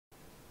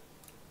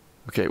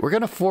Okay, we're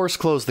gonna force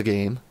close the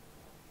game.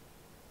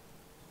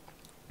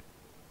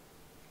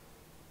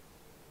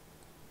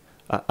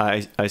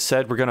 I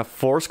said we're gonna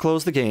force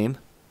close the game.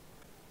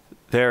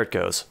 There it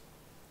goes.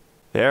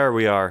 There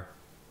we are.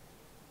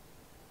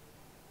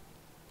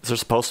 Is there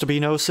supposed to be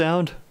no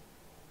sound?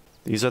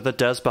 These are the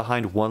devs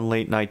behind One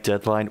Late Night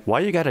Deadline. Why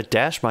you gotta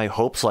dash my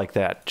hopes like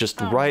that? Just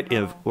right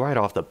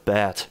off the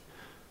bat.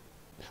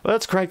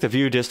 Let's crank the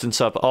view distance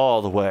up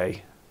all the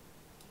way.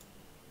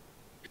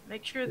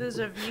 Make sure there's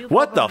a view.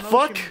 What the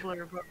fuck?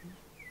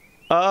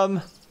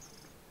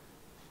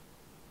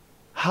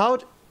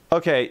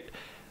 Okay.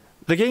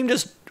 The game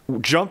just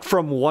jumped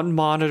from one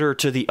monitor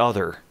to the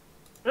other.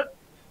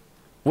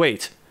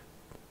 Wait.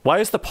 Why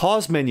is the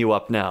pause menu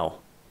up now?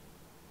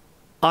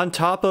 On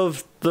top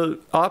of the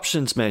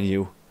options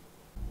menu.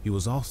 He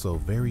was also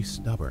very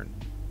stubborn,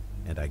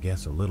 and I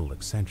guess a little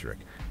eccentric.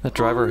 That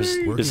driver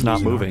is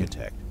not moving.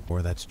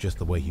 Or that's just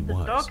the way he was.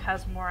 The dog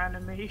has more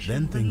animation.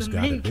 Then things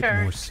got a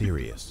bit more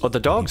serious. Oh, the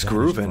dog's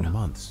grooving.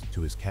 Months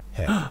to his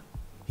head.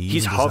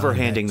 He's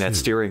hover-handing that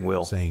steering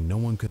wheel. Saying no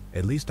one could.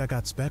 At least I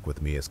got Spec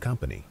with me as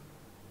company.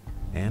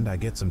 And I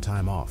get some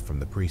time off from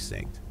the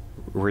precinct.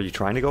 Were you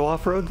trying to go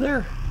off-road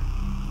there?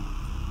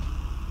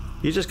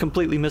 You just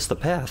completely missed the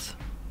path.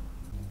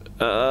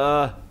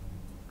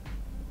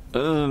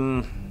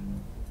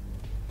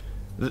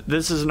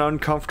 This is an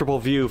uncomfortable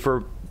view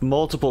for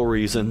multiple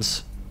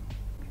reasons.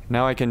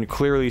 Now I can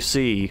clearly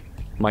see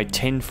my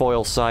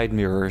tinfoil side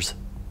mirrors.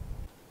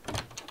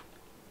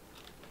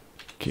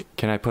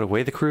 Can I put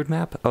away the crude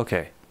map?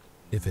 Okay.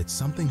 If it's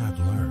something I've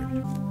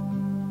learned.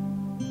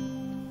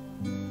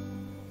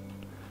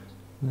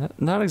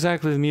 Not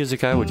exactly the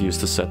music I would use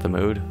to set the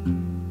mood.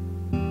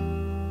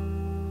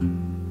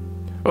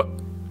 Oh.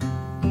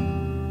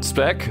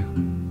 Spec?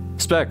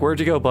 Spec, where'd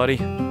you go, buddy?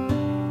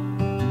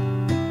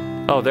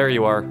 Oh, there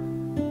you are.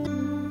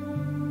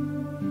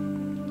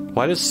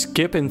 Why does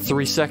skip in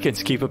 3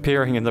 seconds keep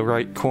appearing in the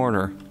right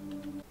corner?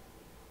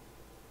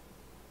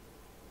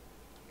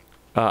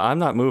 I'm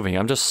not moving,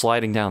 I'm just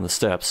sliding down the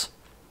steps.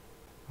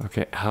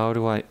 Okay, how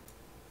do I...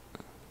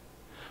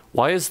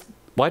 Why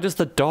does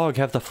the dog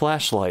have the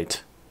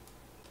flashlight?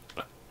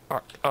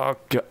 Oh,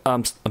 God,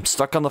 I'm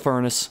stuck on the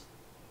furnace.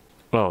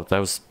 Oh, that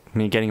was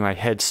me getting my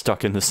head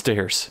stuck in the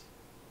stairs.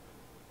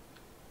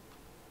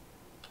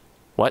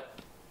 What?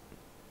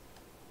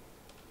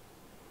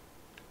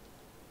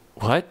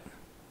 What?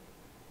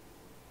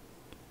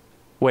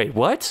 Wait,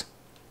 what?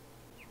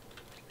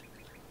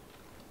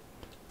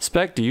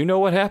 Spec, do you know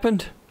what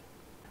happened?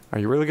 Are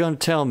you really going to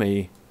tell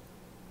me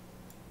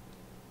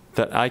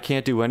that I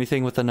can't do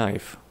anything with the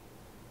knife?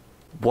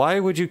 Why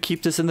would you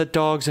keep this in the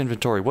dog's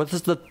inventory? What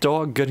is the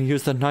dog going to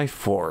use the knife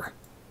for?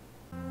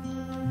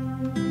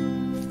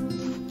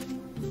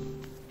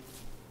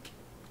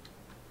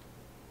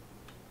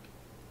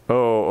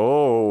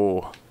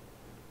 Oh.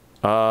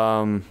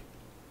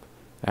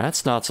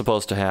 That's not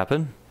supposed to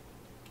happen.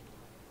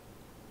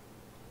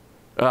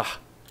 Ugh.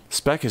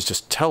 Spec is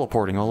just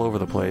teleporting all over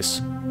the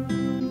place.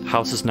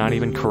 House is not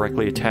even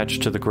correctly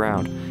attached to the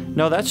ground.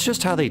 No, that's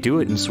just how they do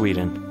it in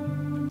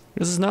Sweden.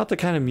 This is not the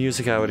kind of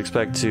music I would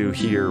expect to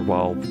hear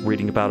while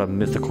reading about a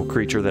mythical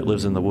creature that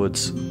lives in the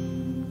woods.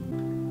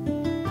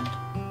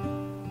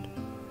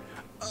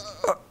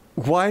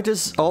 Why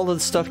does all of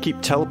this stuff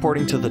keep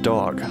teleporting to the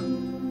dog?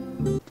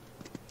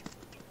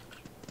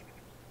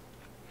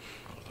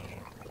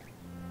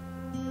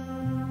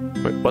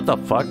 Wait, what the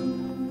fuck?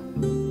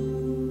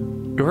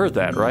 You heard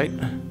that, right?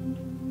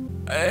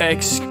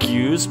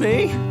 Excuse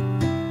me?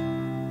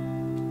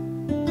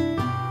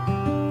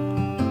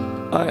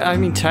 I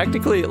mean,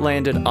 technically it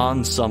landed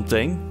on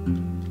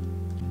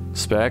something.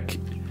 Spec, you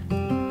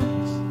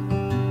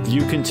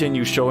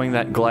continue showing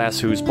that glass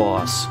who's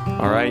boss.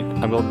 Alright?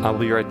 I'll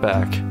be right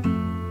back.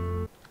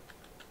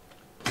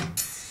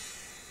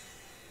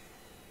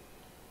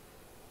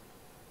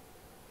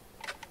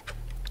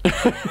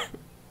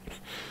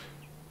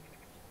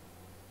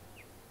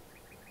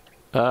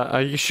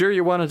 Are you sure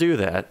you want to do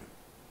that?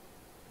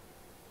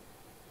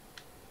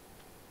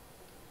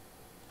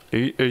 Are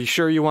you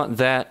sure you want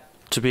that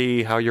to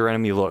be how your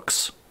enemy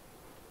looks?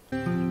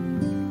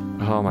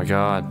 Oh my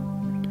god.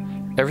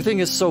 Everything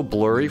is so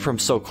blurry from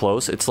so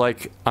close. It's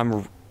like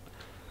I'm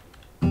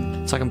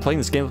playing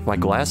this game with my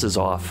glasses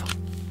off.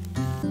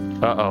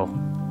 Uh-oh.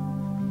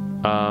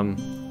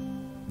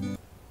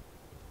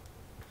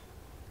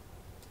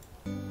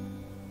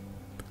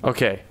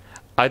 Okay.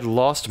 I'd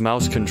lost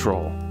mouse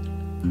control.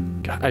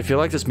 I feel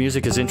like this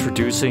music is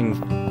introducing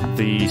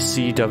the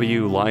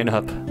CW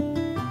lineup.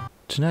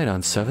 Tonight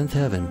on Seventh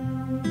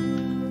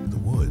Heaven. The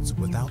woods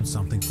without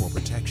something for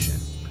protection.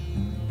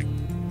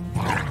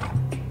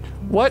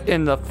 What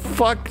in the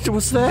fuck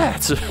was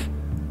that?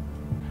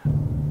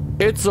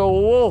 It's a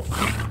wolf.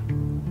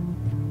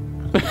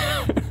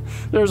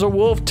 There's a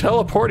wolf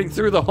teleporting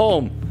through the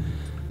home.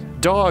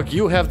 Dog,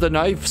 you have the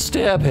knife,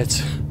 stab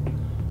it.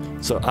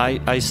 So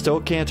I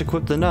still can't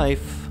equip the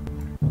knife.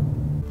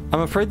 I'm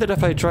afraid that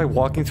if I try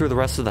walking through the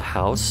rest of the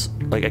house,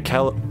 like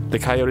the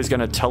coyote's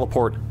gonna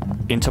teleport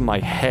into my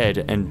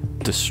head and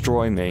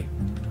destroy me.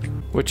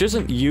 Which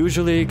isn't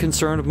usually a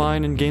concern of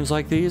mine in games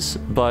like these,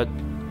 but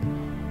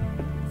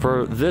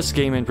for this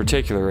game in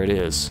particular, it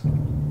is.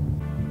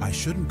 I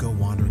shouldn't go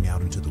wandering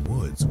out into the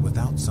woods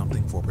without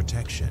something for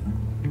protection.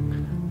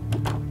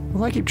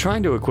 Well, I keep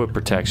trying to equip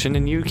protection,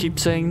 and you keep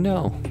saying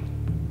no.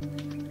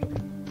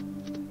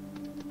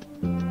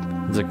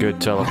 It's a good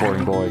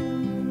teleporting boy.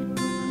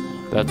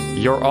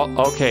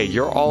 Okay,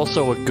 you're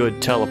also a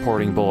good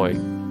teleporting boy.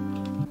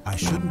 I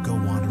shouldn't go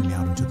wandering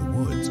out into the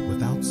woods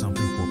without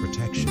something for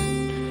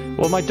protection.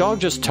 Well, my dog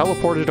just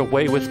teleported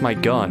away with my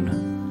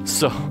gun,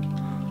 so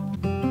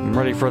I'm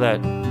ready for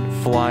that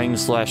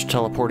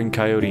flying/teleporting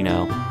coyote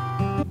now.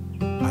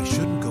 I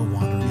shouldn't go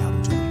wandering out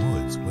into the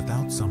woods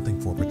without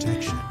something for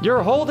protection.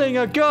 You're holding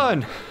a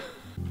gun!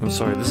 I'm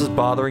sorry, this is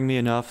bothering me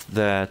enough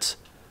that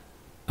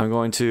I'm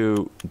going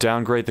to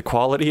downgrade the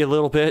quality a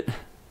little bit.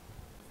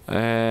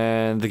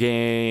 And the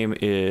game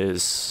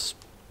is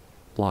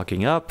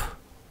locking up.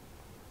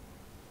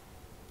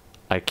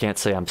 I can't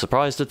say I'm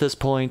surprised at this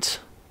point.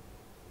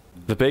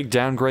 The big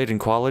downgrade in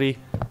quality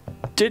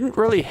didn't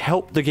really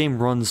help the game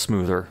run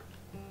smoother.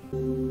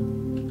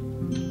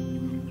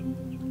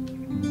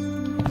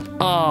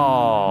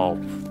 Oh,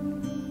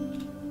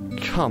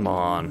 come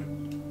on.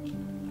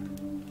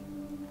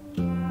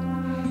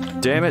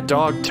 Damn it,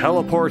 dog,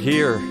 teleport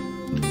here.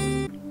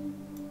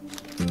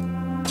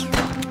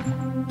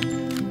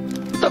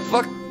 What the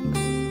fuck?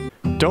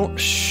 Don't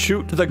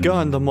shoot the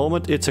gun the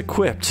moment it's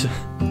equipped.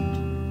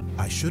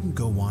 I shouldn't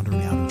go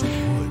wandering out into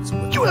the woods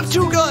without You have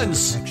two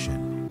guns!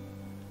 protection.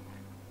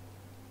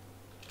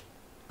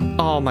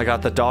 Oh my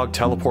god, the dog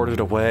teleported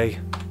away.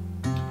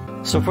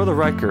 So for the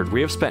record,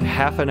 we have spent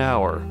half an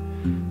hour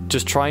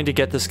just trying to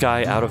get this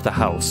guy out of the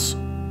house.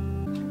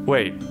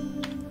 Wait,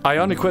 I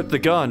unequipped the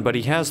gun, but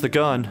he has the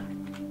gun.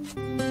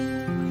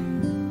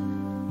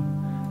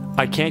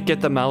 I can't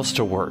get the mouse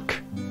to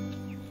work.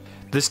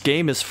 This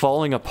game is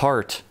falling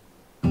apart.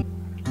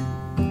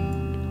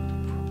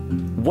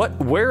 What?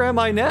 Where am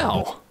I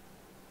now?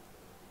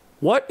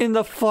 What in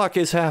the fuck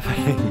is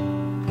happening?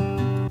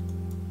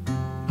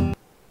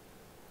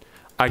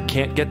 I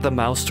can't get the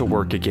mouse to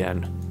work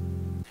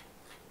again.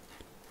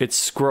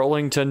 It's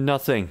scrolling to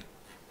nothing.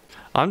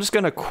 I'm just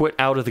gonna quit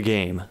out of the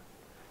game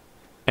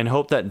and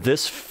hope that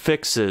this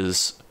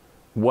fixes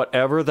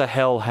whatever the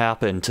hell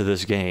happened to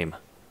this game.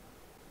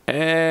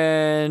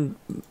 And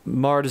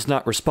MÅRD is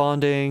not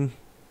responding.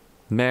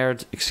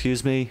 MÉRD,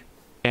 excuse me.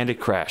 And it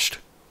crashed.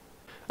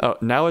 Oh,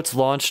 now it's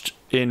launched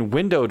in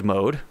windowed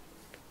mode.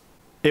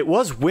 It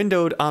was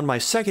windowed on my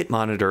second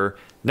monitor.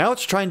 Now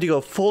it's trying to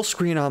go full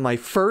screen on my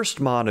first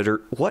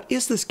monitor. What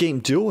is this game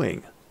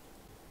doing?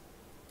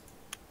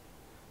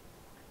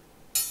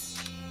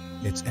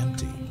 It's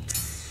empty.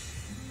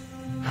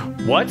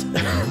 What?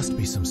 There must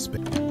be some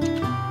space.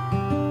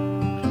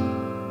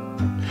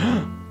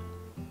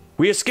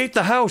 We escaped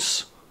the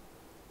house!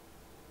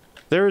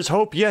 There is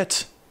hope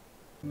yet!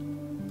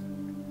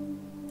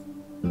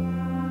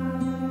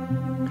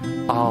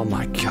 Oh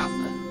my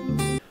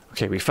god.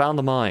 Okay, we found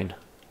the mine.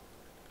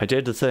 I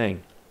did the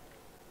thing.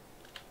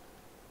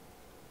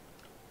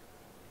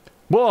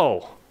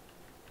 Whoa!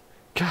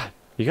 God,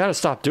 you gotta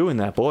stop doing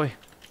that, boy.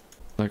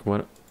 Like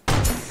what?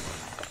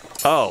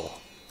 Oh.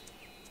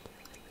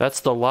 That's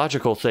the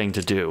logical thing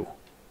to do.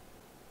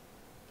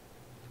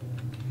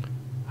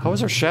 How is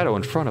there shadow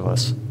in front of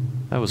us?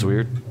 That was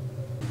weird.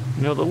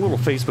 You know, the little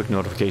Facebook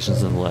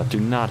notifications on the left do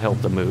not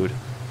help the mood.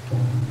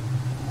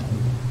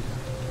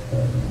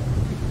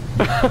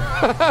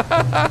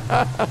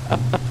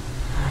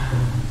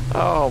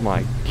 Oh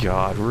my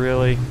god,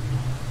 really?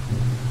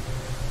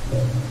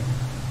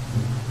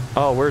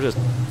 Oh, we're just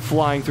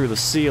flying through the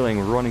ceiling,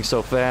 we're running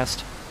so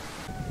fast.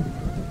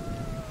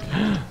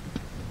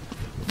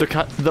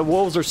 The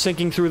wolves are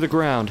sinking through the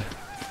ground.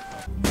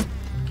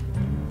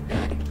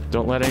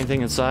 Don't let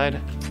anything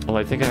inside? Well,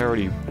 I think I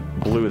already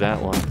blew that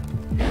one.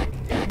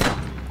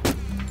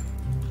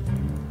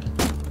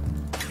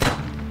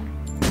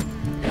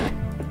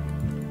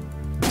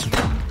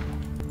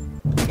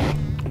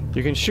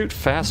 You can shoot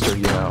faster,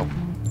 you know.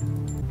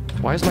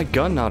 Why is my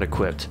gun not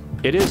equipped?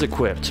 It is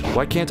equipped.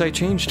 Why can't I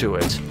change to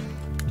it?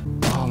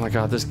 Oh my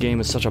god, this game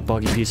is such a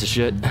buggy piece of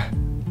shit.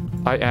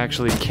 I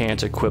actually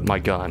can't equip my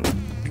gun.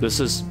 This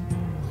is...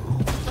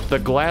 The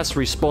glass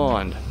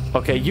respawned.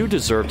 Okay, you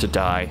deserve to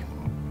die.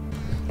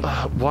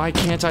 Why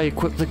can't I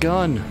equip the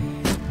gun?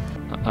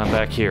 I'm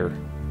back here.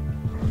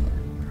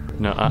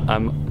 No,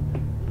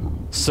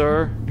 I'm...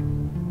 Sir?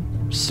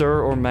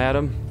 Sir or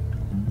madam?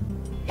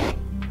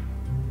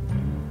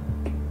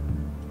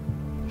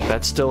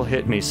 That still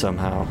hit me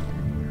somehow.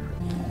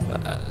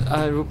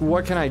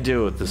 What can I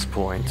do at this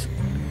point?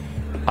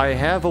 I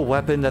have a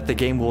weapon that the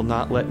game will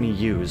not let me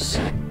use.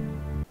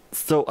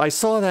 So I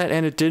saw that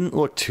and it didn't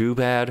look too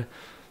bad.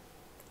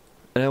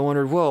 And I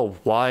wondered, well,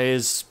 why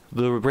is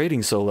the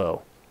rating so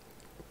low?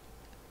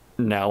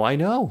 Now I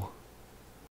know.